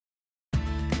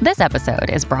This episode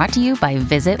is brought to you by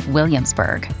Visit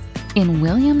Williamsburg. In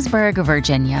Williamsburg,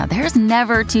 Virginia, there's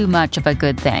never too much of a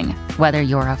good thing. Whether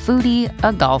you're a foodie,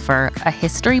 a golfer, a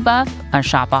history buff, a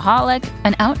shopaholic,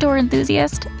 an outdoor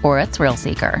enthusiast, or a thrill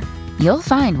seeker, you'll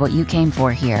find what you came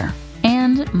for here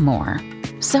and more.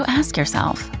 So ask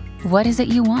yourself, what is it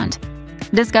you want?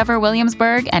 Discover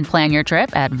Williamsburg and plan your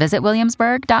trip at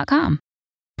visitwilliamsburg.com.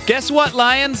 Guess what,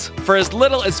 Lions? For as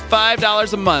little as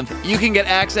 $5 a month, you can get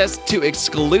access to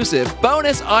exclusive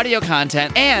bonus audio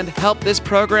content and help this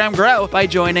program grow by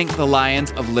joining the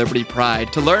Lions of Liberty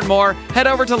Pride. To learn more, head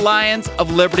over to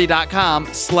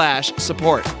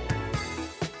lionsofliberty.com/support.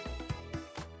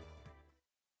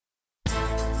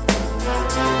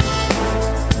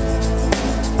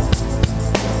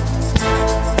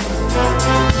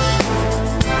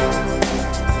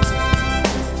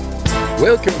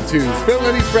 Welcome to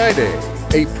Felony Friday,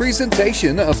 a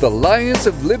presentation of the Lions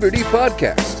of Liberty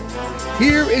podcast.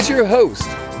 Here is your host,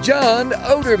 John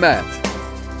Odermatt.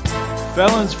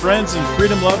 Felons, friends, and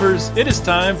freedom lovers, it is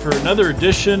time for another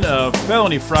edition of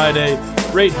Felony Friday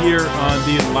right here on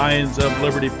the Lions of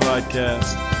Liberty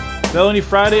podcast. Felony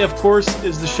Friday, of course,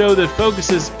 is the show that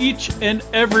focuses each and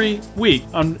every week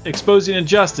on exposing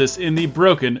injustice in the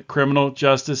broken criminal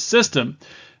justice system.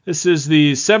 This is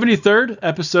the 73rd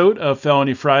episode of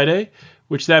Felony Friday,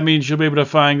 which that means you'll be able to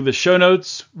find the show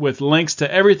notes with links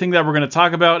to everything that we're going to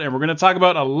talk about. And we're going to talk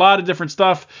about a lot of different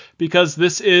stuff because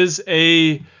this is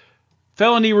a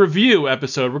felony review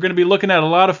episode. We're going to be looking at a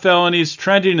lot of felonies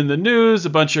trending in the news,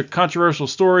 a bunch of controversial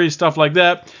stories, stuff like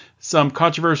that. Some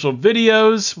controversial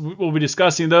videos. We'll be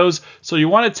discussing those. So you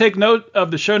want to take note of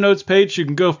the show notes page. You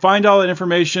can go find all that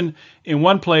information in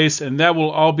one place, and that will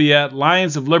all be at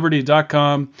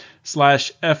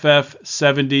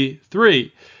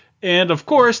lionsofliberty.com/FF73. And of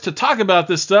course, to talk about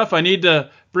this stuff, I need to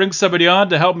bring somebody on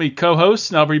to help me co-host.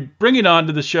 And I'll be bringing on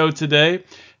to the show today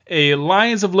a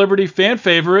Lions of Liberty fan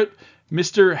favorite.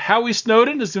 Mr. Howie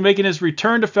Snowden is making his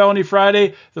return to Felony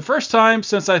Friday, the first time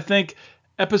since, I think,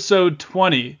 episode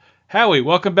 20. Howie,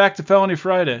 welcome back to Felony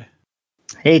Friday.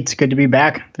 Hey, it's good to be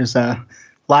back. There's a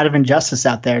lot of injustice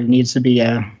out there that needs to be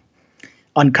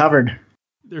uncovered.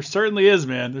 There certainly is,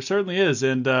 man. There certainly is.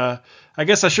 And I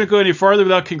guess I shouldn't go any farther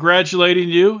without congratulating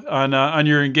you on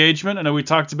your engagement. I know we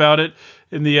talked about it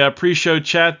in the pre-show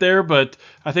chat there, but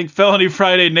I think Felony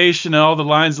Friday Nation and all the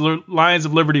Lions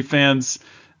of Liberty fans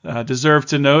deserve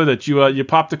to know that you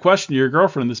popped the question to your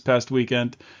girlfriend this past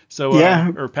weekend. So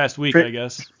or past week, I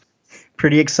guess.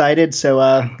 Pretty excited.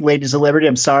 So, Ladies of Liberty,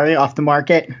 I'm sorry, off the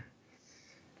market.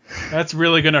 That's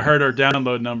really going to hurt our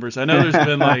download numbers. I know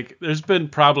there's been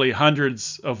probably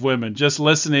hundreds of women just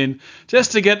listening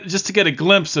just to get a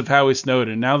glimpse of Howie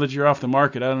Snowden. Now that you're off the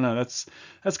market, I don't know. That's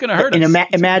going to hurt. And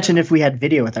imagine if we had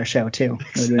video with our show too.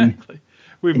 Exactly.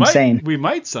 We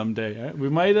might someday. We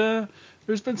might.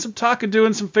 There's been some talk of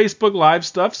doing some Facebook Live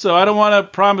stuff, so I don't want to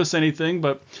promise anything,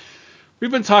 but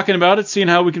we've been talking about it, seeing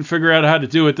how we can figure out how to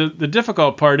do it. The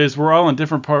difficult part is we're all in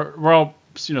different we're all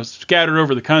scattered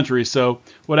over the country, so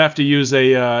we'll have to use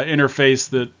a interface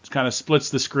that kind of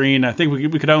splits the screen. I think we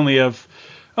could only have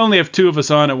two of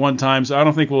us on at one time, so I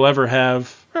don't think we'll ever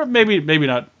have, or maybe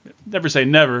not. Never say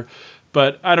never.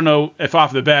 But I don't know if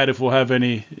off the bat if we'll have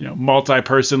any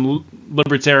multi-person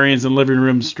libertarians in living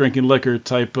rooms drinking liquor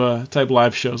type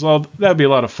live shows. That'd be a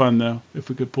lot of fun though if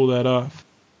we could pull that off.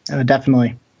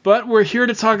 Definitely. But we're here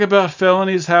to talk about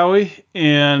felonies, Howie,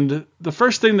 and the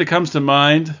first thing that comes to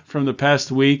mind from the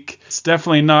past week, it's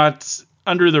definitely not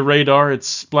under the radar. It's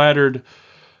splattered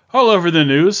all over the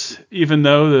news, even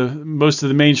though most of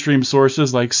the mainstream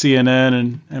sources like CNN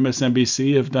and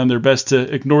MSNBC have done their best to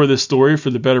ignore this story for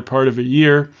the better part of a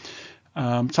year.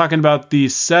 Talking about the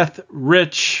Seth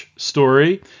Rich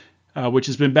story, which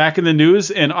has been back in the news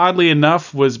and oddly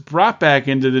enough was brought back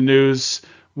into the news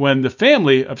when the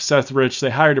family of Seth Rich, they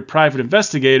hired a private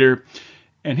investigator,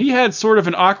 and he had sort of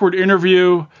an awkward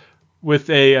interview with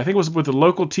I think it was with a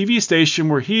local TV station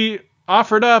where he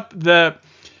offered up that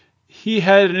he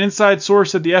had an inside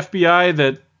source at the FBI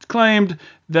that claimed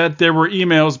that there were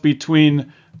emails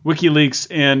between WikiLeaks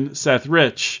and Seth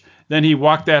Rich. Then he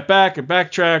walked that back and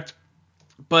backtracked.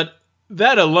 But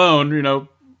that alone,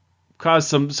 caused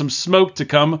some smoke to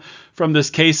come from this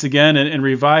case again and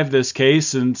revive this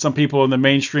case. And some people in the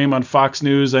mainstream on Fox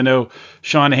News, I know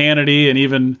Sean Hannity and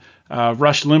even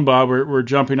Rush Limbaugh were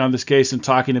jumping on this case and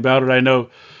talking about it. I know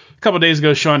a couple of days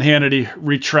ago, Sean Hannity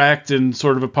retracted and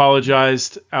sort of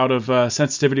apologized out of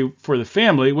sensitivity for the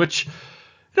family, which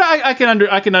I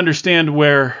can understand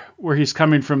where he's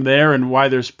coming from there and why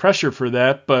there's pressure for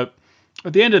that. But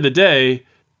at the end of the day,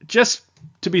 just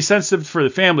to be sensitive for the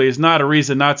family is not a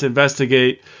reason not to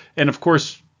investigate. And of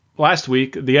course, last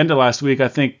week, the end of last week, I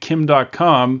think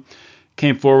Kim.com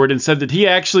came forward and said that he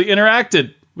actually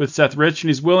interacted with Seth Rich and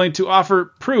he's willing to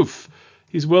offer proof.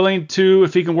 He's willing to,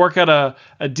 if he can work out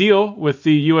a deal with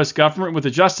the U.S. government, with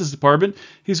the Justice Department,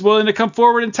 he's willing to come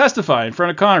forward and testify in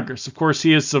front of Congress. Of course,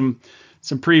 he has some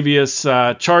previous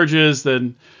charges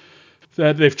that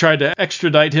they've tried to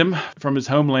extradite him from his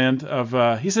homeland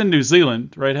of, he's in New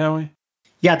Zealand, right, Howie?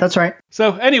 Yeah, that's right.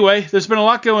 So anyway, there's been a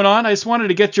lot going on. I just wanted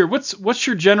to get what's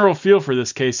your general feel for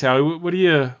this case, Howie? What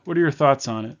are your thoughts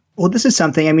on it? Well, this is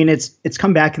something, I mean, it's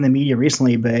come back in the media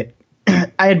recently, but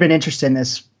I had been interested in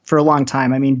this for a long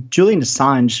time. I mean, Julian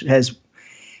Assange has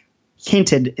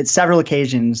hinted at several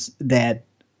occasions that,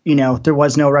 there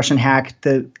was no Russian hack.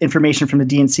 The information from the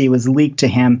DNC was leaked to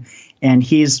him, and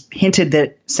he's hinted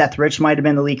that Seth Rich might have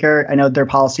been the leaker. I know their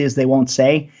policy is they won't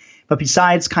say, but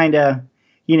besides kind of,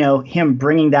 him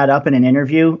bringing that up in an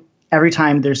interview, every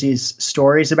time there's these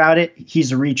stories about it,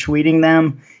 he's retweeting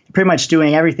them, pretty much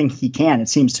doing everything he can, it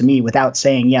seems to me, without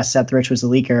saying, yes, Seth Rich was the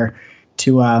leaker,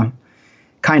 to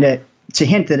to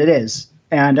hint that it is.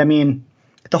 And I mean,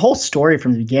 the whole story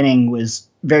from the beginning was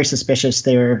very suspicious.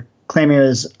 They were claiming it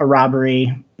was a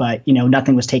robbery, but,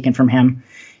 nothing was taken from him.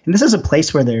 And this is a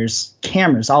place where there's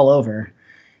cameras all over.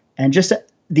 And just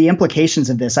the implications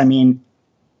of this, I mean,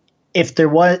 if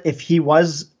he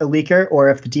was a leaker or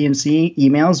if the DNC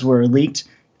emails were leaked,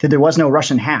 that there was no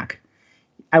Russian hack,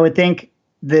 I would think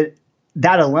that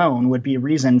alone would be a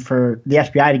reason for the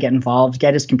FBI to get involved,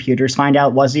 get his computers, find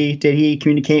out, did he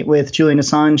communicate with Julian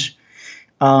Assange?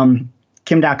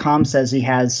 Kim.com says he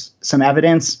has some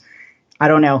evidence. I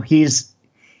don't know. He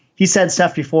said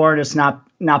stuff before and it's not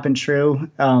been true.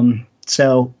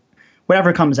 So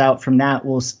whatever comes out from that,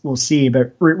 we'll see.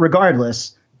 But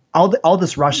regardless, all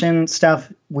this Russian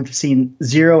stuff, we've seen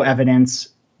zero evidence.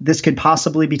 This could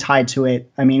possibly be tied to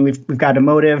it. I mean, we've got a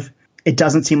motive. It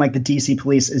doesn't seem like the DC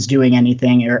police is doing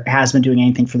anything or has been doing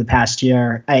anything for the past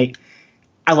year. I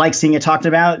like seeing it talked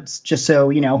about just so,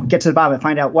 get to the bottom and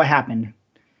find out what happened.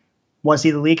 Was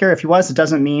he the leaker? If he was, it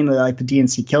doesn't mean that the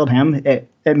DNC killed him. It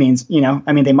means,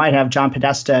 they might have John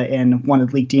Podesta in one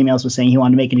of the leaked emails was saying he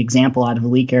wanted to make an example out of a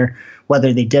leaker,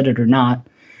 whether they did it or not.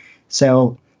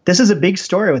 So this is a big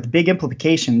story with big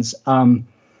implications.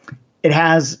 It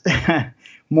has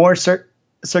more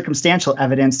circumstantial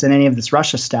evidence than any of this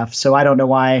Russia stuff. So I don't know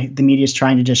why the media is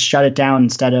trying to just shut it down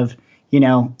instead of,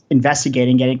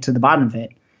 investigating, getting to the bottom of it.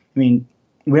 I mean,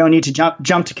 we don't need to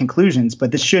jump to conclusions,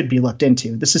 but this should be looked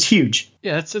into. This is huge.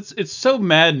 Yeah, it's so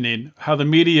maddening how the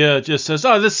media just says,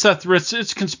 "Oh, this Seth Rich,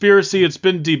 it's conspiracy. It's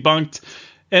been debunked,"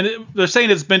 and they're saying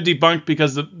it's been debunked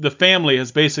because the family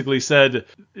has basically said,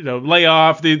 lay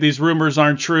off. These rumors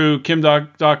aren't true.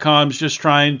 Kim.com's just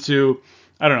trying to,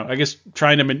 I don't know, I guess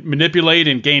trying to manipulate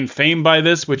and gain fame by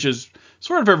this, which is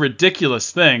sort of a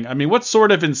ridiculous thing. I mean, what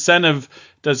sort of incentive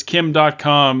does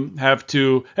Kim.com have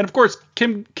to, and of course,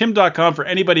 Kim.com, for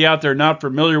anybody out there not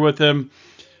familiar with him,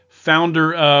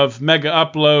 founder of Mega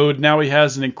Upload, now he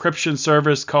has an encryption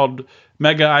service called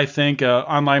Mega, I think, an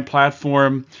online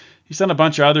platform. He's done a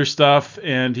bunch of other stuff,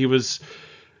 and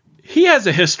he has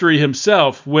a history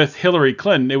himself with Hillary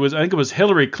Clinton. I think it was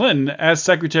Hillary Clinton as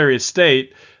Secretary of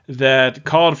State that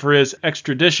called for his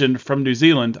extradition from New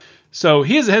Zealand. So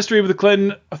he has a history with the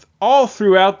Clinton all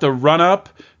throughout the run-up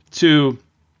to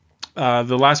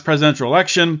the last presidential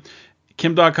election.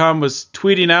 Kim.com was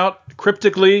tweeting out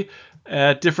cryptically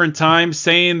at different times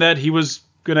saying that he was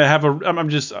going to have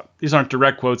these aren't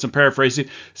direct quotes, I'm paraphrasing,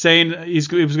 saying he was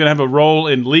going to have a role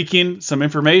in leaking some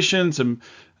information,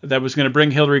 that was going to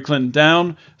bring Hillary Clinton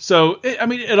down. So,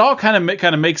 it all kind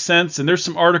of makes sense. And there's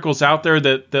some articles out there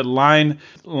that line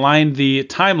the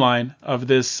timeline of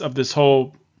this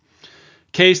whole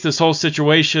case, this whole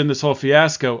situation, this whole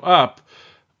fiasco up.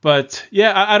 But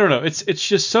yeah, I don't know. It's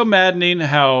just so maddening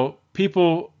how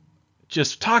people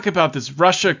just talk about this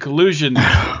Russia collusion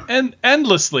and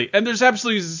endlessly, and there's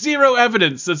absolutely zero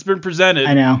evidence that's been presented.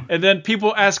 I know. And then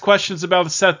people ask questions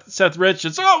about Seth Rich.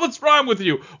 It's, what's wrong with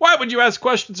you? Why would you ask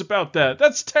questions about that?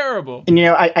 That's terrible. And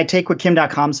I take what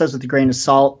Kim.com says with a grain of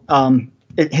salt.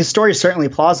 His story is certainly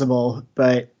plausible,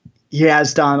 but he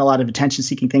has done a lot of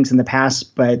attention-seeking things in the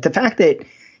past. But the fact that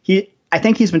I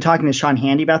think he's been talking to Sean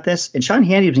Hannity about this, and Sean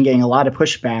Hannity's been getting a lot of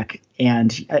pushback,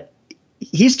 and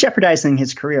he's jeopardizing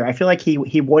his career. I feel like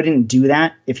he wouldn't do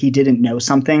that if he didn't know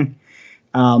something.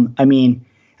 I'm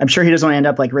sure he doesn't want to end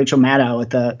up like Rachel Maddow with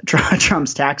the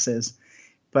Trump's taxes.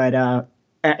 But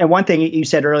and one thing you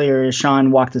said earlier is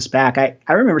Sean walked this back.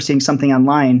 I remember seeing something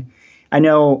online. I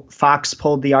know Fox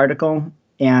pulled the article,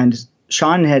 and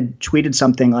Sean had tweeted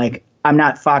something like, "I'm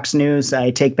not Fox News.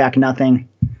 I take back nothing."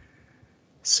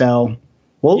 So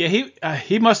Well, Yeah,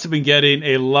 he must have been getting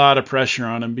a lot of pressure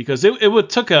on him because it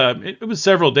was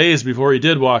several days before he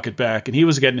did walk it back, and he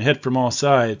was getting hit from all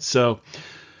sides. So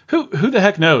who the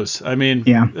heck knows? I mean,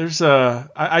 Yeah.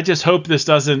 I just hope this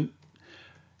doesn't.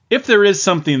 If there is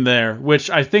something there, which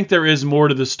I think there is more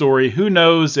to the story, who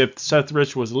knows if Seth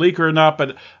Rich was a leaker or not?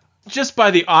 But just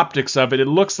by the optics of it, it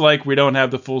looks like we don't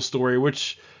have the full story,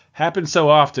 which happens so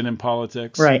often in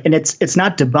politics. right, and it's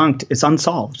not debunked; it's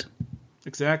unsolved.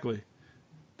 Exactly.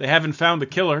 They haven't found the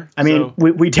killer. I mean,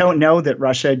 so- we don't know that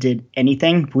Russia did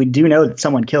anything. We do know that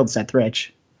someone killed Seth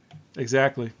Rich.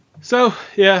 Exactly. So,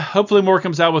 yeah, hopefully more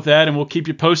comes out with that, and we'll keep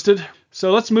you posted.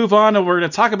 So let's move on, and we're going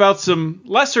to talk about some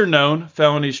lesser-known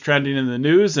felonies trending in the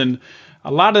news. And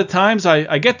a lot of the times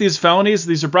I get these felonies.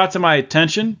 These are brought to my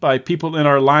attention by people in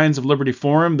our Lions of Liberty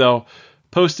forum. They'll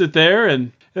post it there,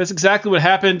 and that's exactly what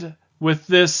happened with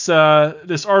this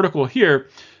article here.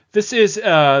 This is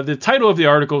the title of the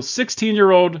article,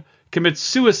 16-year-old commits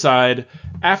suicide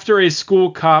after a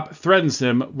school cop threatens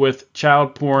him with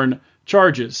child porn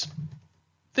charges.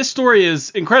 This story is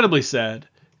incredibly sad,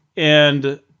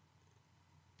 and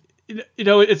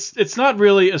it's not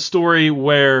really a story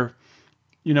where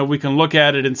we can look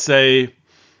at it and say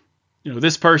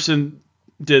this person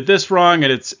did this wrong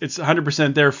and it's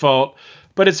 100% their fault,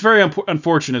 but it's a very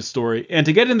unfortunate story. And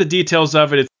to get in the details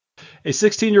of it, it's a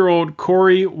 16-year-old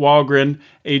Corey Walgren,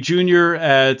 a junior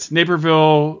at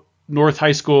Naperville North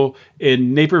High School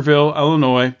in Naperville,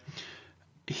 Illinois.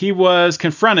 He was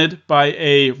confronted by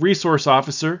a resource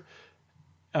officer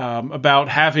about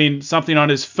having something on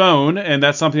his phone, and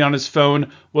that something on his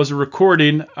phone was a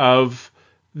recording of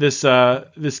this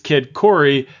kid,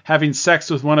 Corey, having sex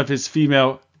with one of his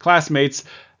female classmates.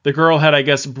 The girl had, I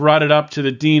guess, brought it up to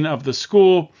the dean of the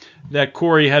school that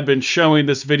Corey had been showing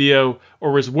this video,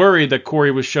 or was worried that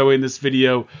Corey was showing this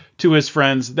video to his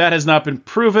friends. That has not been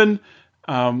proven.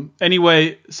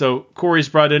 Anyway, so Corey's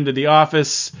brought into the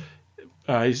office.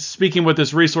 He's speaking with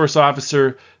this resource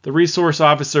officer. The resource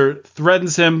officer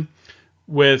threatens him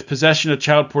with possession of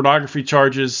child pornography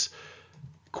charges.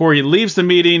 Corey leaves the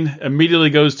meeting, immediately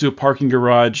goes to a parking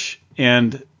garage,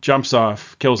 and jumps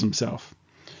off, kills himself.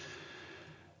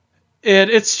 And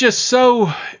it's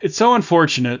so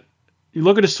unfortunate. You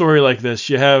look at a story like this,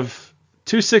 you have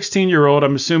two 16-year-old,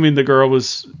 I'm assuming the girl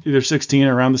was either 16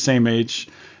 or around the same age.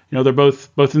 They're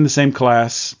both in the same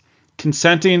class,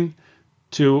 consenting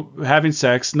to having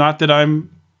sex. Not that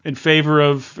I'm in favor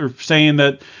of or saying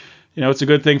that, it's a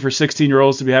good thing for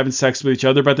 16-year-olds to be having sex with each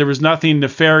other, but there was nothing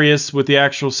nefarious with the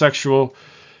actual sexual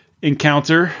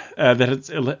encounter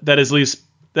that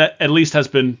at least has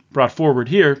been brought forward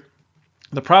here.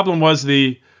 The problem was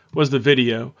the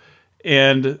video,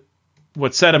 and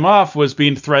what set him off was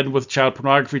being threatened with child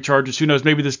pornography charges. Who knows?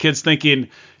 Maybe this kid's thinking,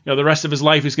 the rest of his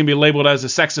life he's going to be labeled as a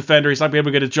sex offender. He's not going to be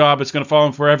able to get a job. It's going to follow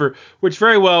him forever. Which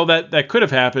very well that could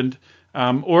have happened,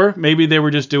 or maybe they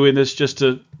were just doing this just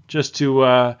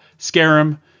to scare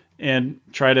him and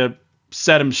try to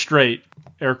set him straight.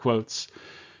 Air quotes.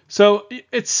 So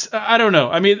I don't know.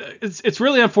 I mean, it's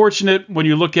really unfortunate when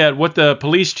you look at what the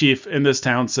police chief in this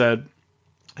town said.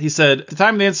 He said, at the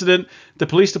time of the incident, the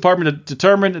police department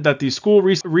determined that the school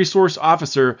resource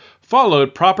officer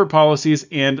followed proper policies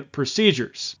and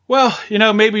procedures. Well,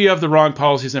 maybe you have the wrong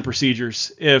policies and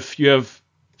procedures if you have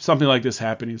something like this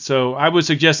happening. So I would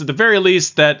suggest at the very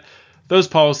least that those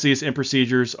policies and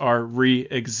procedures are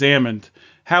re-examined.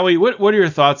 Howie, what are your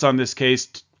thoughts on this case?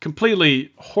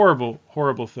 Completely horrible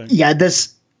thing. Yeah,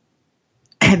 this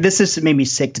just made me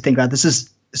sick to think about. This is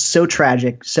so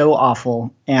tragic, so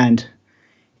awful, and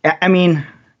I mean,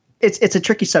 it's a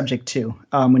tricky subject too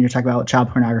when you're talking about child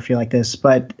pornography like this.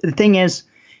 But the thing is,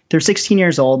 they're 16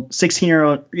 years old.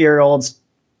 16-year-olds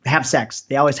have sex.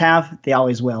 They always have. They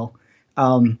always will.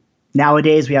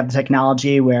 Nowadays, we have the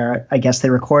technology where I guess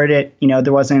they record it.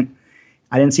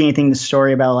 I didn't see anything in the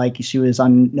story about like she was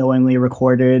unknowingly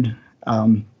recorded.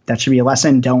 That should be a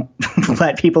lesson. Don't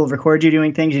let people record you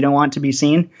doing things you don't want to be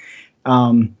seen.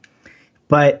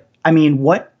 But I mean,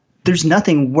 there's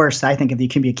nothing worse, I think, that you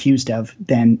can be accused of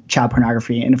than child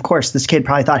pornography. And of course, this kid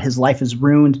probably thought his life is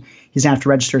ruined. He's going to have to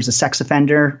register as a sex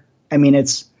offender. I mean,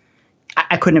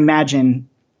 I couldn't imagine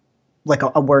like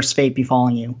a worse fate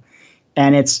befalling you.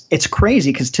 And it's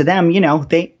crazy because to them,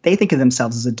 they think of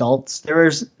themselves as adults. There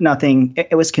was nothing.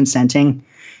 It was consenting.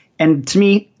 And to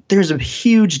me, there's a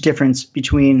huge difference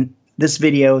between this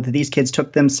video that these kids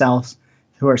took themselves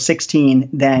who are 16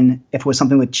 than if it was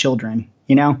something with children,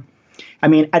 I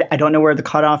mean, I don't know where the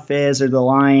cutoff is or the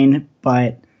line,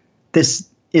 but this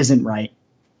isn't right.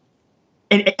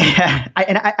 And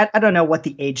I don't know what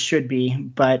the age should be,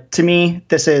 but to me,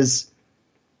 this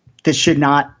should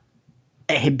not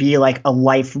it be like a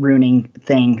life ruining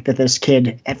thing that this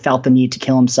kid felt the need to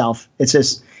kill himself.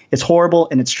 It's horrible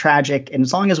and it's tragic. And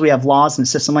as long as we have laws and a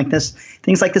system like this,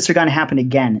 things like this are going to happen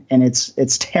again. And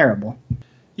it's terrible.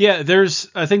 Yeah,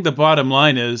 I think the bottom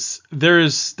line is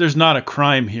there's not a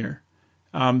crime here.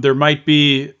 There might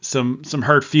be some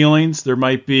hurt feelings. There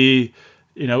might be,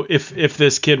 if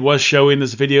this kid was showing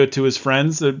this video to his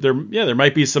friends, there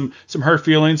might be some hurt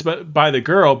feelings by the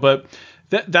girl, but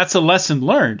that's a lesson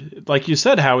learned. Like you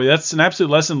said, Howie, that's an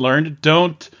absolute lesson learned.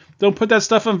 Don't put that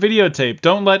stuff on videotape.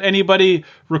 Don't let anybody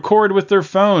record with their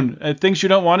phone things you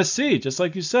don't want to see, just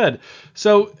like you said.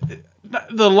 So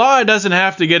the law doesn't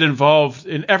have to get involved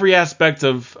in every aspect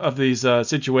of these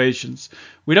situations.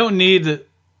 We don't need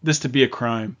this to be a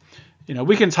crime.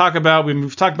 We can talk about,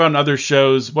 we've talked about in other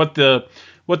shows what the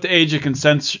age of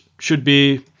consent should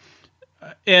be.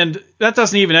 And that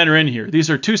doesn't even enter in here. These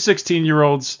are two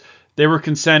 16-year-olds. They were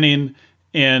consenting,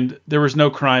 and there was no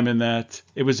crime in that.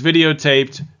 It was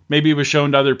videotaped. Maybe it was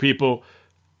shown to other people.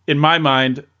 In my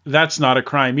mind, that's not a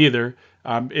crime either.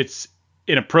 It's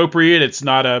inappropriate. It's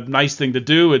not a nice thing to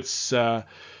do. It's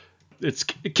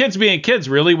kids being kids,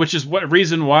 really, which is what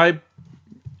reason why,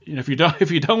 if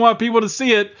you don't want people to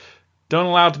see it, don't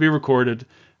allow it to be recorded.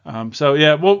 So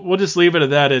yeah, we'll just leave it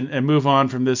at that and move on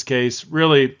from this case.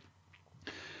 Really,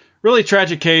 really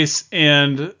tragic case,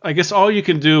 and I guess all you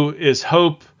can do is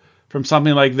hope from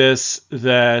something like this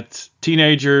that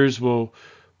teenagers will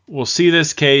see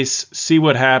this case, see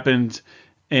what happened,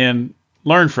 and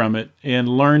learn from it, and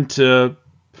learn to.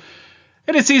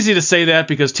 And it's easy to say that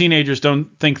because teenagers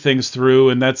don't think things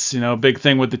through, and that's a big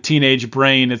thing with the teenage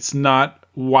brain. It's not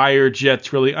wired yet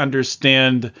to really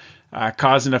understand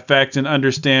cause and effect and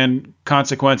understand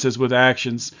consequences with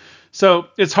actions. So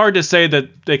it's hard to say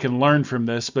that they can learn from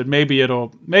this, but maybe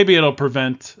it'll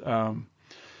prevent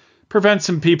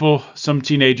some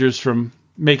teenagers from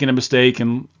making a mistake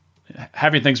and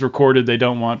having things recorded they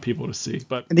don't want people to see.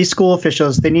 But these school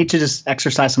officials, they need to just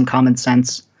exercise some common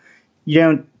sense. You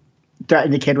don't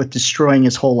threaten the kid with destroying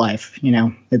his whole life.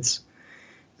 It's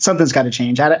something's got to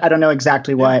change. I don't know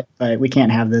exactly what, but we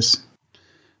can't have this.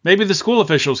 Maybe the school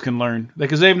officials can learn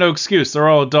because they have no excuse. They're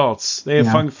all adults. They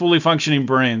have fully functioning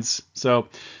brains. So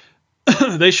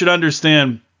they should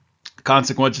understand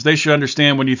consequences. They should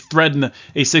understand when you threaten a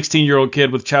 16-year-old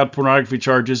kid with child pornography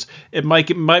charges, it might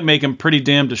make him pretty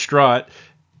damn distraught.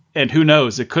 And who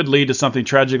knows? It could lead to something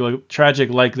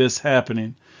tragic like this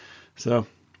happening. So,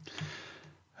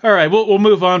 all right, we'll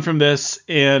move on from this.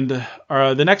 And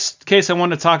the next case I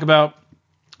want to talk about,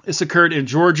 this occurred in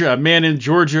Georgia. A man in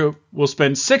Georgia will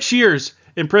spend 6 years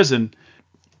in prison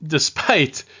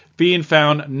despite being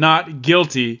found not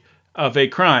guilty of a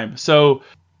crime. So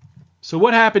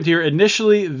what happened here?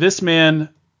 Initially, this man,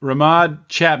 Ramad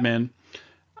Chapman,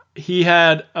 he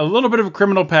had a little bit of a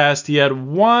criminal past. He had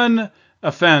one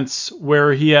offense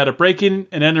where he had a breaking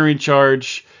and entering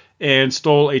charge and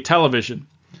stole a television.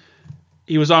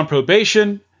 He was on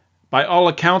probation. By all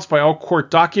accounts, by all court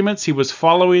documents, he was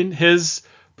following his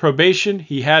probation.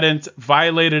 He hadn't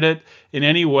violated it in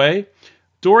any way.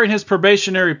 During his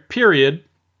probationary period,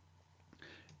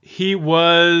 he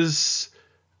was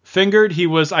fingered. He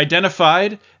was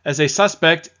identified as a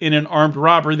suspect in an armed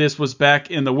robbery. This was back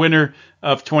in the winter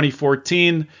of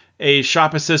 2014. A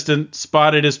shop assistant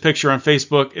spotted his picture on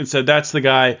Facebook and said, that's the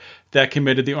guy that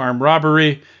committed the armed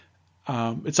robbery.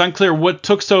 It's unclear what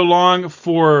took so long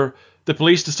for the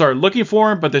police to start looking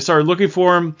for him, but they started looking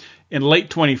for him in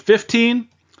late 2015.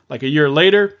 Like a year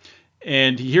later,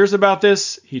 and he hears about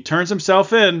this, he turns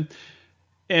himself in,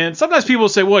 and sometimes people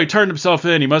say, well, he turned himself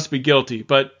in, he must be guilty.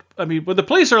 But, when the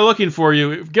police are looking for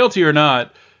you, guilty or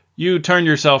not, you turn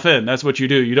yourself in. That's what you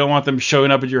do. You don't want them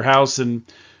showing up at your house and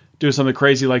doing something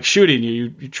crazy like shooting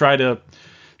you. You try to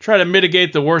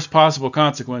mitigate the worst possible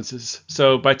consequences.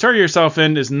 So by turning yourself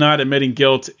in is not admitting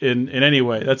guilt in any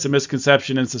way. That's a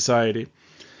misconception in society.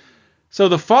 So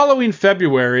the following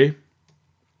February,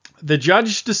 the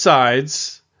judge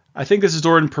decides, I think this is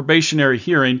during probationary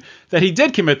hearing, that he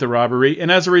did commit the robbery,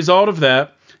 and as a result of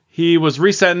that, he was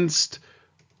resentenced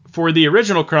for the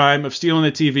original crime of stealing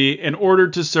the TV and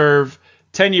ordered to serve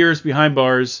 10 years behind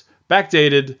bars,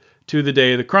 backdated to the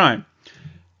day of the crime.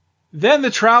 Then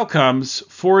the trial comes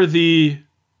for the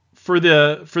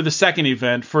second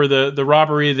event, for the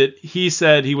robbery that he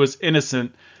said he was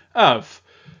innocent of.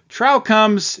 Trial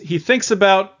comes, he thinks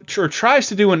about or tries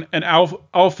to do an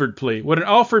Alford plea. What an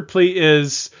Alford plea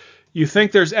is, you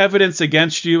think there's evidence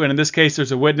against you, and in this case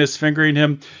there's a witness fingering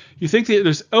him. You think that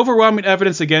there's overwhelming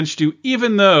evidence against you,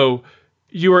 even though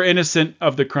you are innocent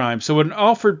of the crime. So what an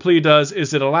Alford plea does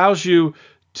is it allows you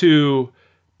to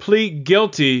plead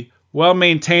guilty while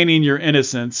maintaining your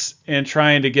innocence and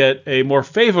trying to get a more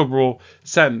favorable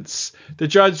sentence. The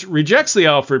judge rejects the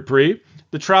Alford plea.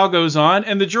 The trial goes on,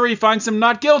 and the jury finds him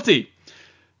not guilty.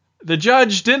 The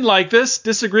judge didn't like this,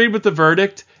 disagreed with the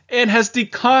verdict, and has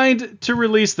declined to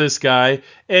release this guy,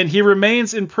 and he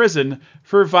remains in prison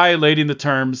for violating the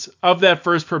terms of that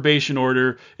first probation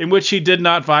order, in which he did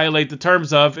not violate the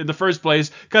terms of in the first place,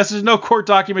 because there's no court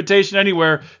documentation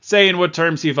anywhere saying what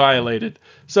terms he violated.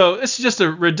 So this is just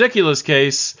a ridiculous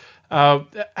case. How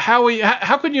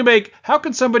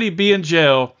can somebody be in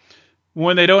jail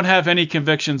when they don't have any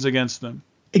convictions against them?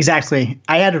 Exactly.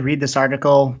 I had to read this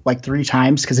article like 3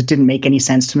 times because it didn't make any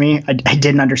sense to me. I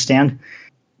didn't understand.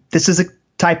 This is a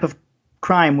type of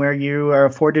crime where you are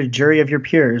afforded a jury of your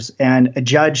peers, and a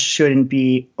judge shouldn't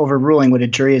be overruling what a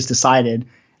jury has decided.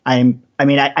 I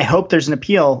hope there's an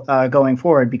appeal going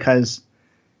forward, because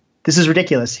this is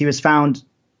ridiculous. He was found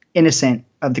innocent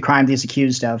of the crime that he's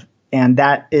accused of, and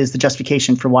that is the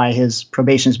justification for why his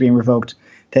probation is being revoked.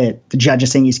 That the judge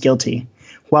is saying he's guilty.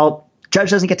 Well,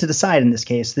 judge doesn't get to decide in this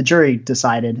case. The jury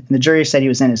decided, and the jury said he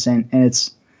was innocent, and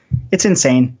it's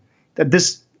insane that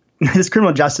this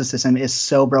criminal justice system is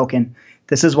so broken.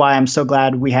 This is why I'm so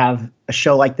glad we have a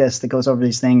show like this that goes over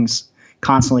these things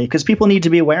constantly, because people need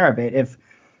to be aware of it.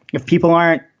 If people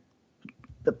aren't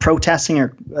protesting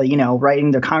or writing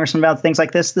their congressman about things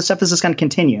like this stuff is just going to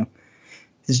continue.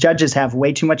 These judges have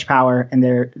way too much power, and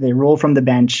they rule from the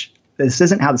bench. This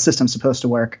isn't how the system's supposed to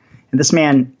work, and this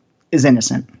man is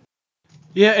innocent.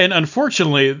 Yeah, and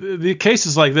unfortunately, the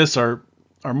cases like this are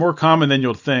more common than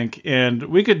you'll think. And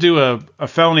we could do a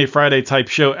Felony Friday type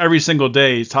show every single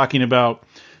day talking about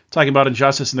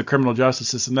injustice in the criminal justice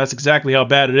system. That's exactly how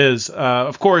bad it is.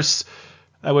 Of course,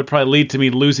 that would probably lead to me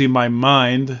losing my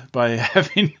mind by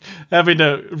having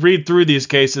to read through these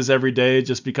cases every day,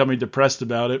 just becoming depressed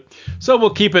about it. So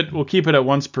we'll keep it at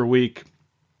once per week.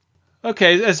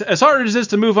 Okay, as hard as it is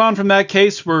to move on from that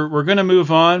case, we're going to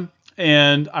move on.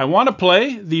 And I want to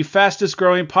play the fastest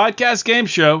growing podcast game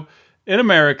show in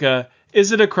America.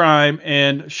 Is it a crime,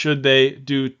 and should they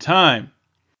do time?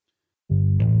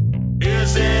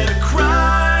 Is it a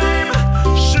crime?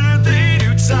 Should they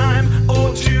do time?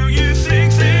 Or do you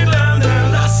think they learned their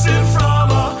lesson from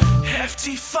a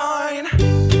hefty fine?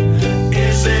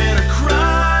 Is it a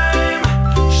crime?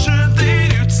 Should they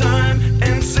do time?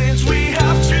 And since we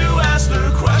have to ask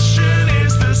the question,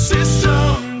 is the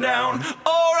system down or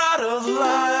out of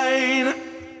line?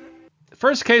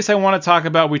 First case I want to talk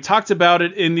about, we talked about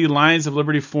it in the Lions of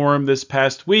Liberty Forum this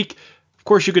past week. Of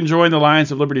course, you can join the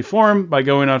Lions of Liberty Forum by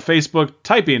going on Facebook,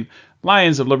 typing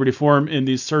Lions of Liberty Forum in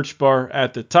the search bar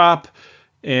at the top,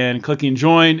 and clicking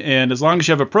join. And as long as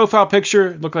you have a profile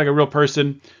picture, look like a real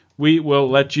person, we will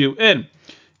let you in.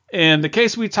 And the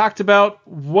case we talked about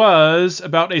was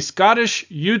about a Scottish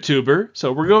YouTuber.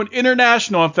 So we're going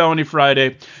international on Felony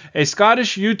Friday. A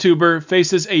Scottish YouTuber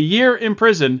faces a year in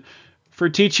prison for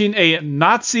teaching a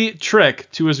Nazi trick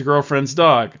to his girlfriend's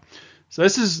dog. So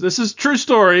this is true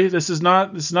story. This is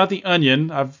not The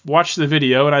Onion. I've watched the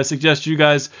video, and I suggest you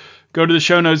guys go to the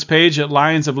show notes page at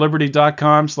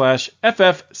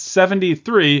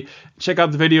lionsofliberty.com/FF73. Check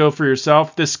out the video for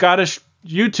yourself. This Scottish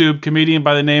YouTube comedian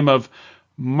by the name of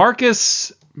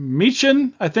Marcus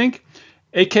Meechan, I think,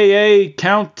 a.k.a.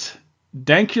 Count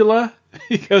Dankula,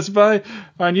 he goes by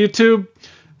on YouTube.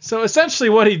 So essentially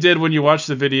what he did when you watch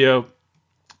the video,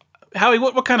 Howie,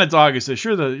 what kind of dog is this?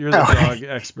 You're the dog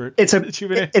expert. It's a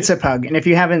pug, and if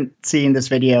you haven't seen this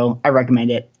video, I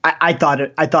recommend it. I thought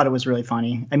it was really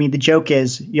funny. I mean, the joke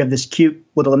is you have this cute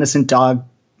little innocent dog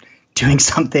doing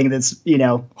something that's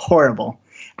horrible.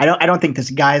 I don't think this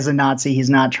guy is a Nazi. He's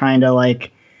not trying to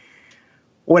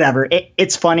whatever.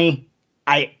 It's funny.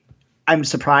 I'm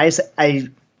surprised.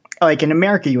 In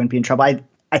America, you wouldn't be in trouble.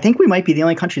 I think we might be the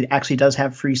only country that actually does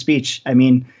have free speech. I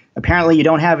mean, apparently you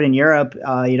don't have it in Europe.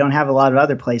 You don't have a lot of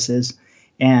other places.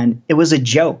 And it was a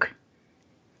joke.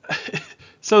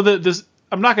 So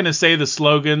I'm not going to say the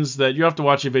slogans that you have to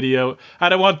watch a video. I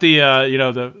don't want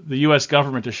the U.S.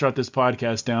 government to shut this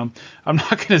podcast down. I'm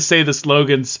not going to say the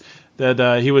slogans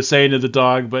that he was saying to the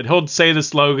dog, but he'll say the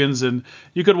slogans, and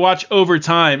you could watch over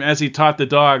time as he taught the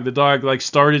dog. The dog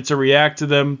started to react to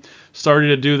them, started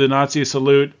to do the Nazi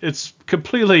salute. It's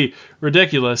completely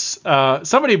ridiculous.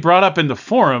 Somebody brought up in the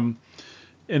forum,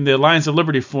 in the Lions of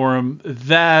Liberty forum,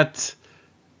 that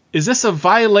is this a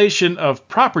violation of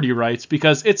property rights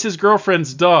because it's his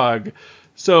girlfriend's dog.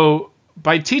 So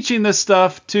by teaching this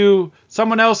stuff to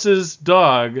someone else's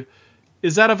dog,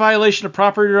 is that a violation of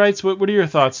property rights? What are your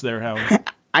thoughts there, Howard?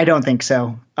 I don't think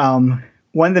so. One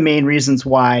of the main reasons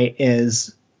why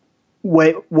is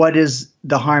what is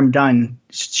the harm done?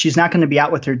 She's not going to be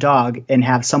out with her dog and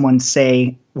have someone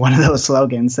say one of those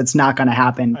slogans. That's not going to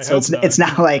happen. So it's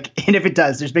not like, and if it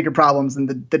does, there's bigger problems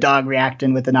than the dog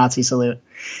reacting with the Nazi salute.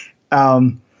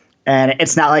 And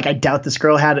it's not like I doubt this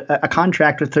girl had a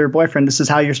contract with her boyfriend. This is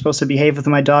how you're supposed to behave with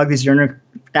my dog. These are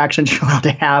interactions you're allowed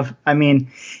to have. I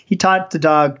mean, he taught the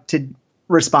dog to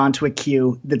respond to a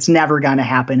cue that's never going to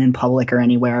happen in public or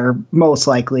anywhere. Most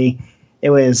likely, it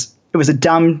was a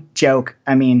dumb joke.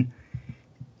 I mean,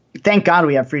 thank God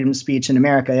we have freedom of speech in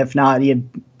America. If not, you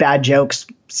have bad jokes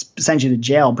send you to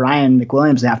jail. Brian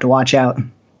McWilliams would have to watch out.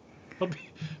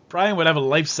 Brian would have a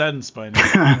life sentence by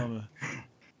now.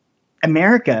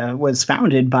 America was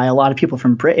founded by a lot of people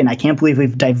from Britain. I can't believe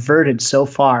we've diverted so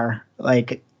far.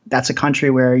 Like, that's a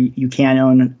country where you can't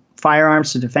own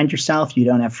firearms to defend yourself. You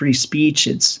don't have free speech.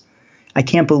 I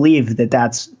can't believe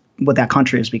that's what that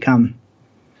country has become.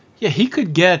 Yeah, he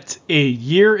could get a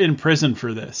year in prison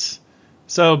for this.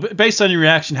 So based on your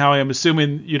reaction, Howie, I'm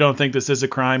assuming you don't think this is a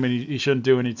crime and he shouldn't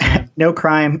do any time. No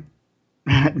crime,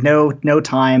 no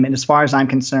time. And as far as I'm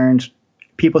concerned,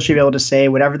 people should be able to say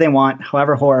whatever they want,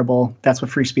 however horrible. That's what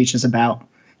free speech is about.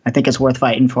 I think it's worth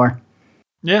fighting for.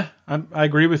 Yeah, I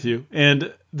agree with you.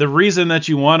 And the reason that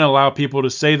you want to allow people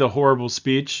to say the horrible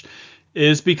speech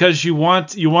is because you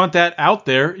want that out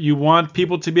there. You want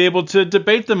people to be able to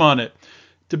debate them on it,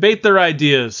 debate their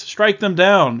ideas, strike them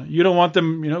down. You don't want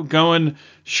them, going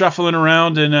shuffling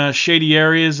around in shady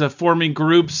areas, forming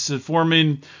groups,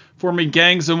 forming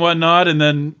gangs and whatnot, and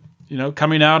then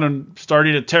coming out and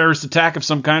starting a terrorist attack of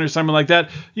some kind or something like that.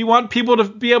 You want people to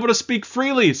be able to speak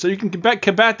freely so you can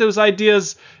combat those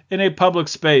ideas in a public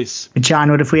space. John,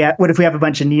 what if we have a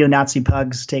bunch of neo-Nazi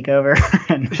pugs take over?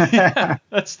 Yeah,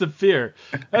 that's the fear.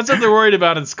 That's what they're worried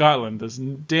about in Scotland, those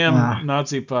damn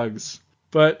Nazi pugs.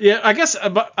 But yeah, I guess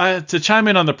to chime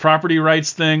in on the property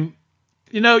rights thing,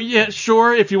 yeah,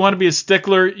 sure, if you want to be a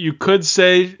stickler, you could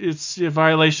say it's a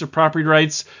violation of property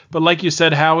rights. But like you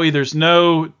said, Howie, there's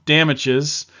no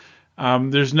damages.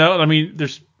 There's not going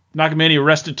to be any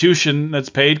restitution that's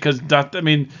paid because,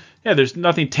 there's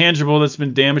nothing tangible that's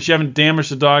been damaged. You haven't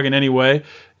damaged the dog in any way.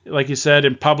 Like you said,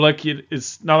 in public,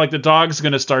 it's not like the dog's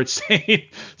going to start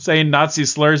saying Nazi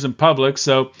slurs in public.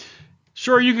 So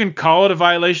sure, you can call it a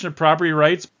violation of property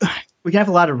rights. We can have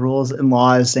a lot of rules and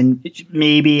laws, and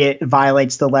maybe it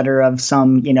violates the letter of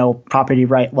some, property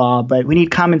right law, but we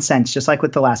need common sense, just like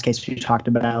with the last case we talked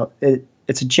about.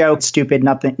 It's a joke, stupid,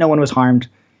 nothing, no one was harmed.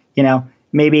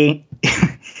 Maybe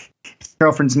if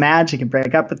girlfriend's mad, she can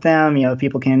break up with them.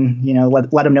 People can,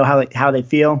 let them know how they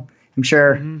feel. I'm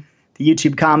sure the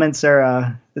YouTube comments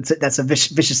are, that's a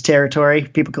vicious territory.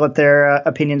 People can let their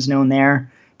opinions known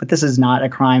there. But this is not a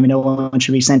crime, and no one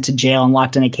should be sent to jail and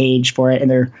locked in a cage for it,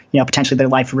 and potentially their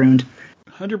life ruined.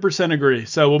 100% agree.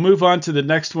 So we'll move on to the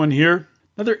next one here.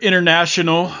 Another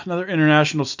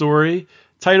international story.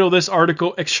 Title of this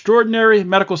article: Extraordinary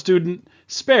Medical Student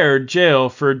Spared Jail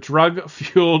for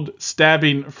Drug-Fueled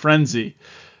Stabbing Frenzy.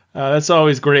 That's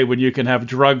always great when you can have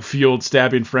drug-fueled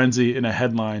stabbing frenzy in a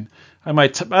headline. I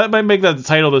might make that the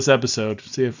title of this episode.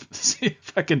 See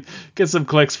if I can get some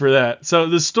clicks for that. So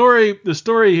the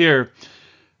story here,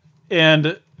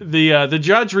 and the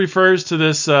judge refers to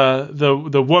this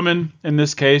the woman in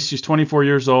this case. She's 24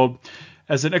 years old,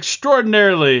 as an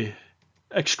extraordinary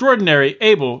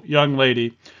able young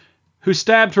lady who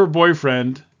stabbed her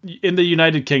boyfriend in the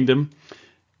United Kingdom.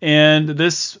 And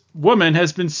this woman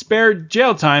has been spared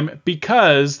jail time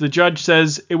because the judge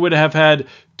says it would have had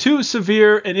too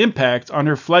severe an impact on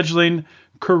her fledgling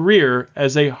career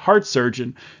as a heart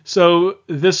surgeon. So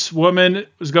this woman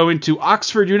was going to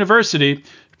Oxford University,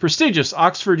 prestigious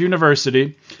Oxford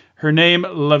University. Her name,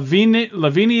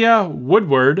 Lavinia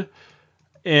Woodward.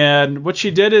 And what she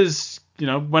did is,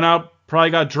 went out, probably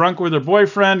got drunk with her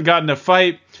boyfriend, got in a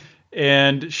fight,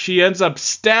 and she ends up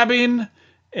stabbing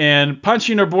and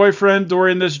punching her boyfriend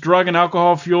during this drug and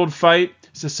alcohol-fueled fight.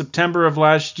 This is September of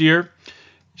last year.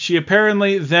 She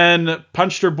apparently then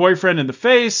punched her boyfriend in the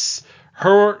face,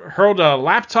 hurled a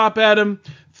laptop at him,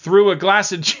 threw a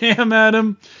glass of jam at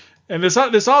him, and this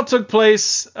all took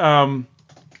place at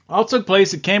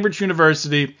Cambridge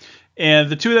University, and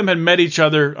the two of them had met each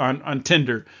other on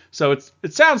Tinder. So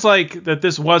it sounds like that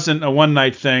this wasn't a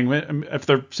one-night thing, if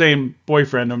they're same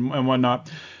boyfriend and whatnot.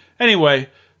 Anyway,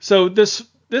 so this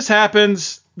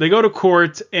happens. They go to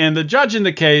court, and the judge in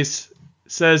the case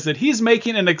says that he's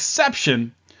making an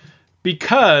exception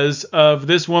because of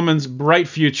this woman's bright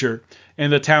future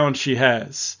and the talent she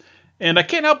has. And I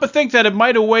can't help but think that it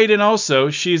might have weighed in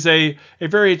also. She's a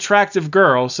very attractive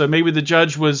girl, so maybe the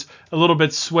judge was a little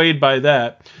bit swayed by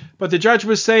that. But the judge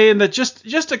was saying that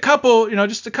just a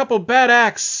couple bad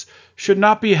acts should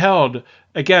not be held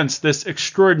against this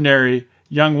extraordinary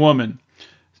young woman.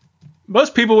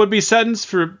 Most people would be sentenced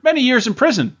for many years in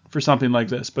prison for something like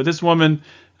this. But this woman,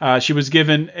 she was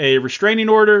given a restraining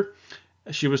order.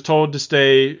 She was told to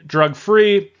stay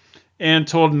drug-free and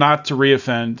told not to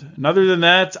reoffend. And other than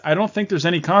that, I don't think there's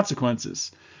any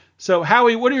consequences. So,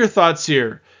 Howie, what are your thoughts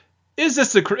here? Is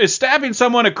stabbing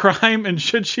someone a crime, and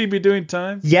should she be doing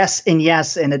time? Yes, and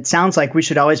it sounds like we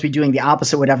should always be doing the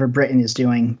opposite whatever Britain is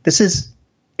doing.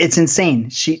 It's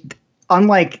insane.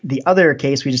 Unlike the other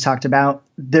case we just talked about,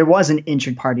 there was an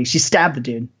injured party. She stabbed the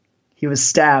dude. He was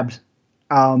stabbed.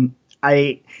 I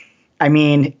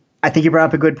mean, I think you brought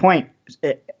up a good point.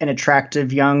 An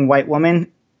attractive young white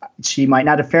woman, she might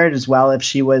not have fared as well if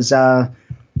she was the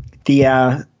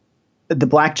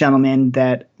black gentleman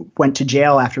that went to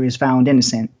jail after he was found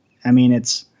innocent. I mean,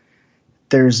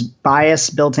 there's bias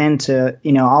built into,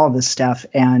 all of this stuff,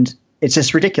 and it's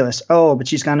just ridiculous. Oh, but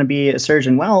she's going to be a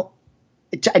surgeon. Well,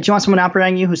 do you want someone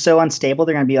operating you who's so unstable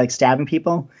they're going to be like stabbing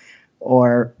people?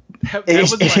 Or that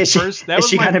was my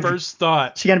first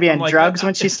thought. She's going to be on drugs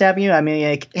when she's stabbing you? I mean,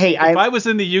 like, hey, if I was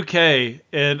in the UK,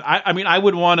 and I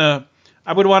would want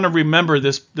to remember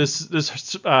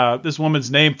this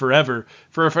woman's name forever.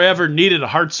 For if I ever needed a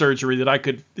heart surgery, that I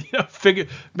could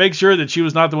make sure that she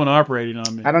was not the one operating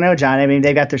on me. I don't know, John. I mean,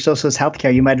 they've got their socialist health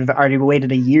care. You might have already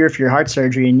waited a year for your heart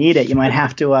surgery and need it. You might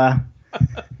have to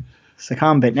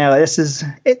succumb. But no, this is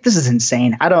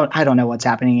insane. I don't know what's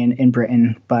happening in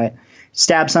Britain, but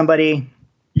stab somebody,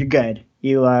 you're good.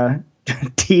 You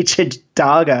teach a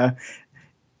dog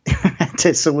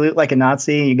to salute like a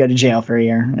Nazi, you go to jail for a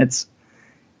year. It's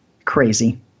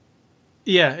crazy.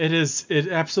 Yeah, it is. It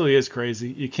absolutely is crazy.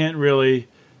 You can't really.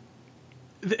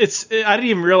 I didn't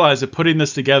even realize it putting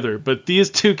this together, but these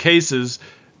two cases,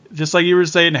 just like you were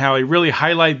saying, Howie, really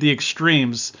highlight the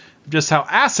extremes of just how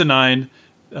asinine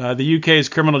the UK's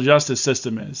criminal justice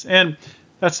system is. And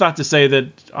that's not to say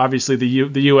that obviously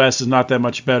the US is not that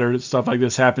much better. Stuff like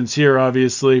this happens here,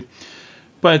 obviously,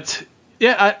 but.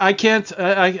 Yeah, I can't.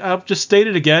 I'll just state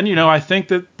it again. I think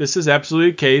that this is absolutely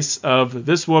a case of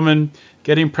this woman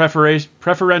getting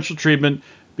preferential treatment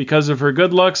because of her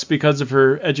good looks, because of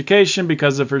her education,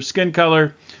 because of her skin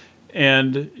color.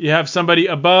 And you have somebody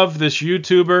above this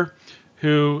YouTuber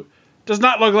who does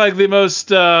not look like the most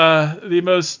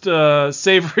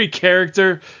savory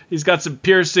character. He's got some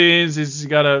piercings. He's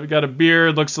got a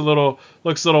beard. Looks a little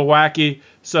wacky.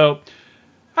 So.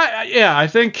 I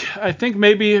think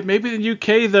maybe in the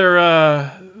UK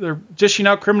they're dishing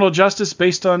out criminal justice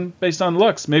based on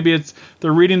looks. Maybe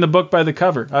they're reading the book by the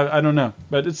cover. I don't know,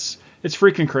 but it's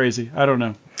freaking crazy. I don't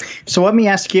know. So let me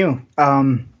ask you.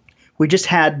 We just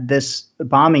had this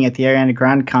bombing at the Ariana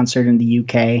Grande concert in the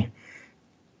UK.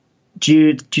 Do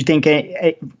you think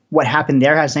what happened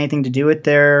there has anything to do with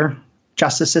their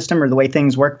justice system or the way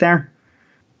things work there?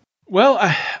 Well,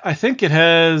 I think it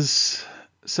has.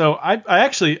 So I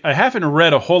haven't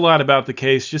read a whole lot about the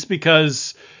case just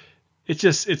because it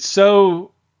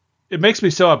makes me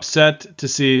so upset to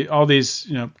see all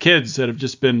these kids that have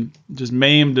just been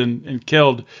maimed and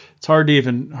killed. It's hard to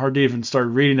even start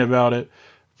reading about it.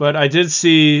 But I did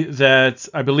see that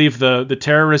I believe the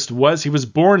terrorist was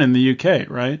born in the UK,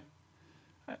 right?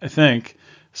 I think.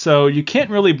 So you can't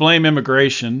really blame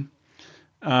immigration.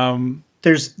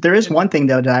 There is one thing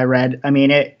though that I read. I mean,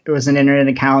 it was an internet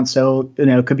account, so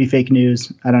it could be fake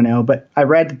news. I don't know, but I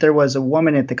read that there was a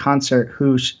woman at the concert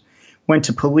who went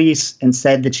to police and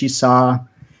said that she saw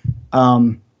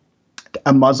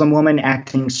a Muslim woman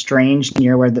acting strange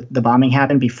near where the bombing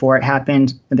happened before it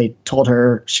happened, and they told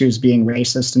her she was being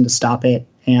racist and to stop it.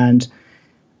 And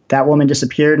that woman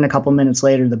disappeared, and a couple minutes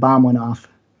later, the bomb went off.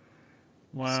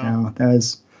 Wow.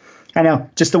 So I know,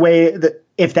 just the way that.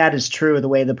 If that is true, the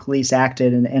way the police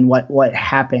acted and what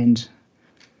happened,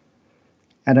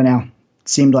 I don't know. It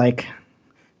seemed like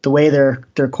the way their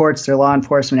courts, their law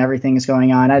enforcement, everything is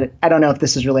going on. I don't know if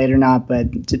this is related or not,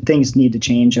 but things need to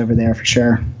change over there for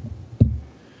sure.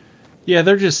 Yeah,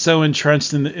 they're just so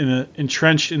entrenched in the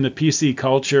PC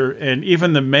culture, and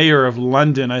even the mayor of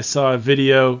London. I saw a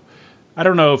video. I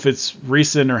don't know if it's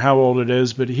recent or how old it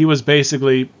is, but he was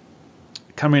basically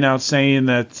coming out saying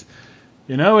that.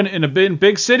 In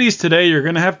big cities today, you're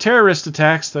going to have terrorist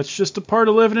attacks. That's just a part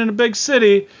of living in a big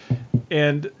city,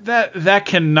 and that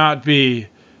cannot be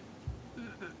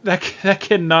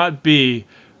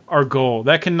our goal.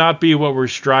 That cannot be what we're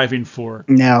striving for.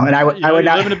 No, and I would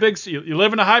not. You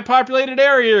live in a high populated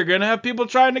area. You're gonna have people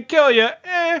trying to kill you.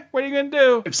 What are you gonna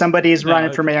do? If somebody's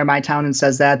running for mayor of my town and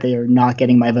says that, they are not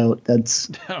getting my vote.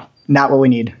 That's not what we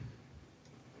need.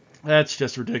 That's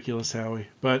just ridiculous, Howie.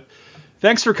 But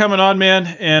thanks for coming on, man.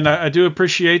 And I do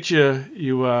appreciate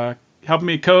you helping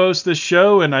me co-host this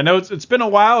show. And I know it's been a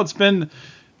while. It's been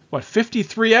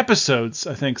 53 episodes,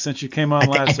 I think, since you came on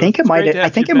last. I think it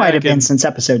might have been since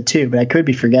episode 2, but I could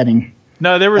be forgetting.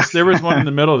 No, there was one in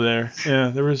the middle there. Yeah,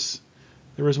 there was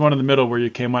one in the middle where you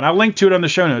came on. I'll link to it on the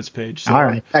show notes page. So all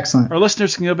right, excellent. Our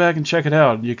listeners can go back and check it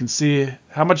out. You can see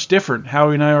how much different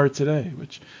Howie and I are today,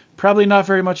 which probably not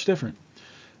very much different.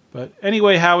 But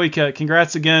anyway, Howie,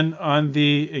 congrats again on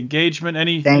the engagement.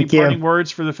 Any parting words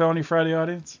for the Felony Friday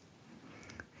audience?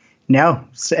 No,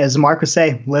 as Mark would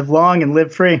say, live long and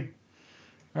live free.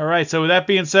 All right, so with that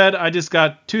being said, I just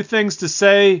got 2 things to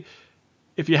say.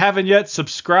 If you haven't yet,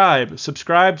 subscribe.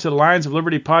 Subscribe to the Lions of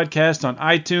Liberty podcast on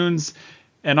iTunes.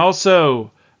 And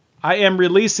also, I am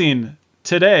releasing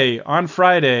today, on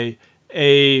Friday,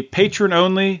 a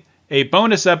patron-only, a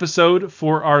bonus episode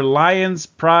for our Lions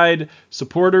Pride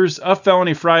supporters of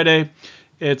Felony Friday.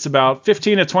 It's about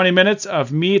 15 to 20 minutes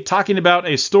of me talking about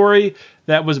a story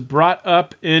that was brought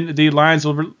up in the Lions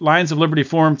of Liberty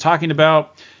forum, talking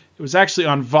about, it was actually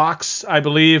on Vox, I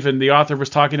believe, and the author was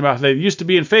talking about they used to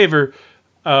be in favor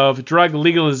of drug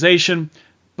legalization,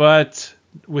 but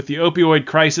with the opioid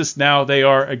crisis, now they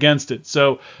are against it.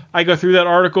 So I go through that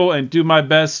article and do my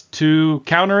best to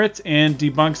counter it and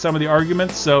debunk some of the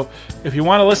arguments. So if you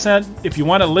want to listen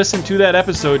to that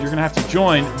episode, you're going to have to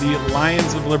join the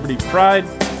Lions of Liberty Pride.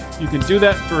 You can do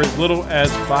that for as little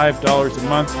as $5 a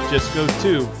month. Just go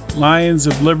to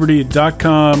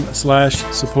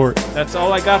lionsofliberty.com/support. That's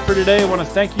all I got for today. I want to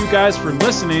thank you guys for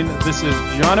listening. This is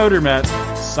John Odermatt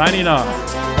signing off.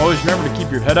 Always remember to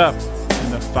keep your head up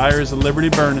and the fires of liberty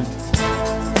burning.